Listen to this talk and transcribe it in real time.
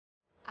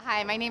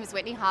Hi, my name is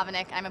Whitney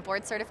Hovanek. I'm a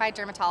board-certified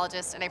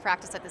dermatologist, and I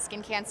practice at the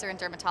Skin Cancer and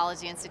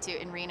Dermatology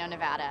Institute in Reno,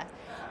 Nevada.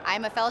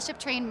 I'm a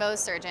fellowship-trained Mohs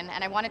surgeon,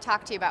 and I want to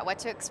talk to you about what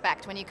to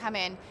expect when you come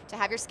in to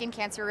have your skin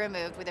cancer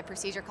removed with a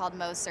procedure called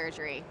Mohs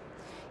surgery.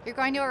 You're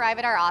going to arrive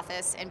at our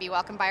office and be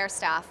welcomed by our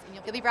staff.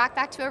 You'll be brought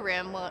back to a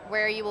room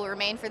where you will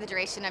remain for the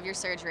duration of your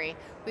surgery.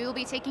 We will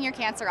be taking your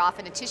cancer off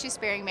in a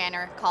tissue-sparing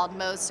manner called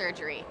Mohs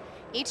surgery.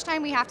 Each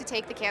time we have to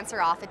take the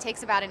cancer off, it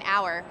takes about an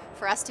hour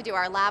for us to do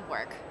our lab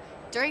work.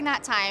 During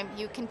that time,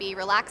 you can be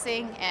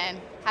relaxing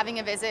and having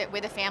a visit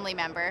with a family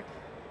member.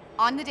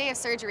 On the day of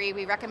surgery,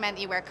 we recommend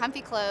that you wear comfy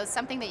clothes,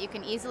 something that you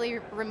can easily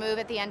remove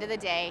at the end of the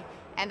day,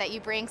 and that you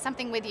bring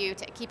something with you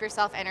to keep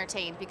yourself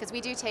entertained, because we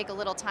do take a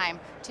little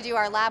time to do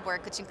our lab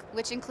work,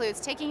 which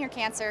includes taking your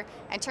cancer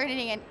and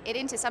turning it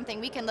into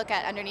something we can look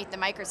at underneath the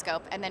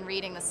microscope and then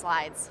reading the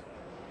slides.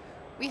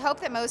 We hope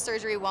that Mohs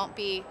surgery won't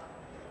be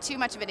too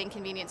much of an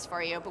inconvenience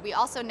for you, but we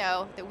also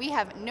know that we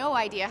have no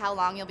idea how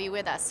long you'll be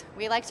with us.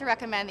 We like to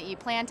recommend that you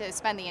plan to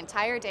spend the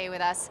entire day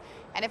with us,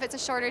 and if it's a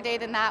shorter day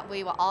than that,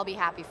 we will all be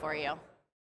happy for you.